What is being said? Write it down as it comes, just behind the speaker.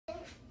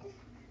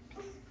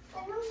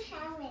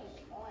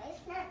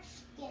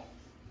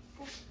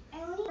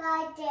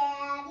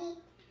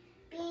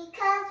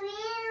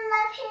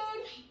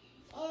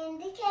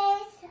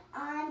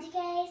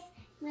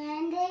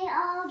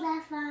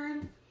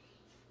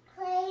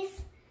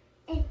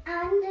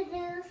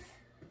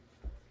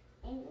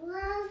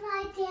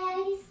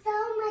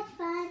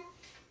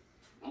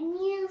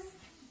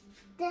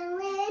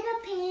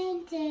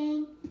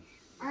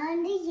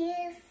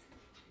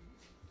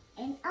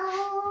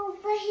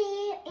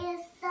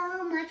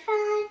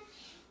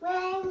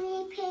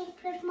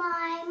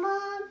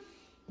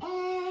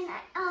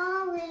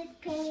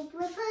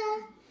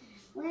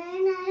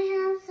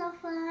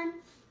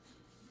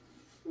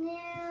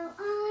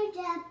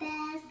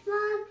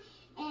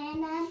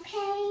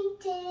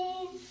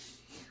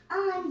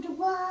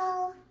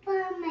wall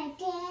for my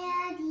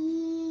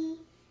daddy.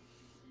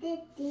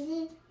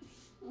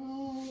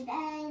 And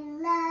I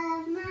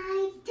love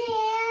my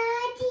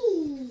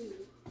daddy.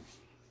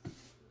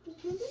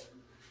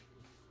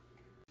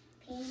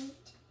 Paint,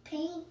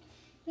 paint,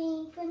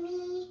 paint for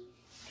me.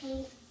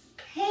 Paint,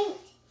 paint,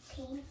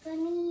 paint for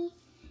me.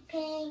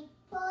 Paint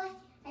for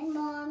and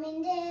mom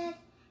and dad.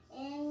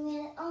 And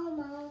we'll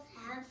almost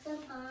have some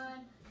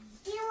fun.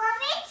 Do you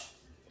love it?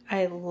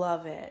 I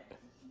love it.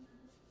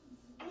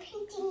 I'm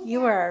painting.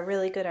 You are a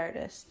really good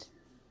artist.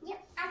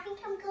 Yep, I think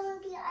I'm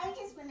going to be an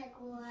artist when I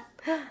grow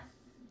up.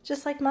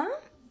 Just like Mom?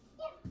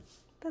 Yep.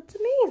 That's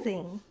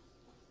amazing.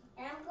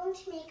 And I'm going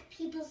to make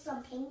people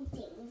some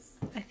paintings.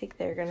 I think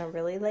they're going to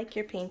really like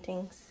your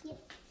paintings.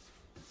 Yep.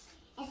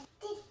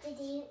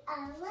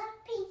 I love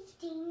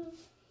painting.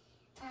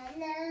 I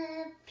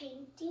love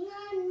painting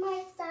on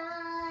my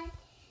side.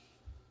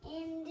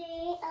 And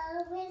they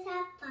always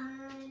have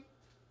fun.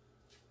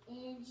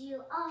 And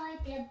you are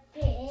the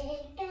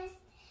best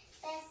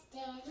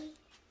daddy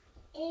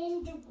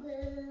in the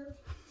world.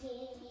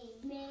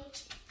 They made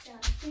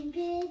something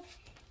big.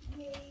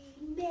 They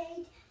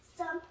made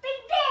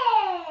something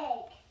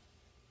big.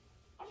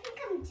 I think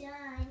I'm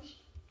done.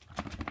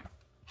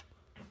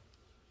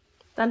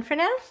 Done for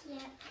now? Yeah.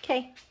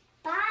 Okay.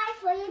 Bye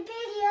for your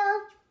video.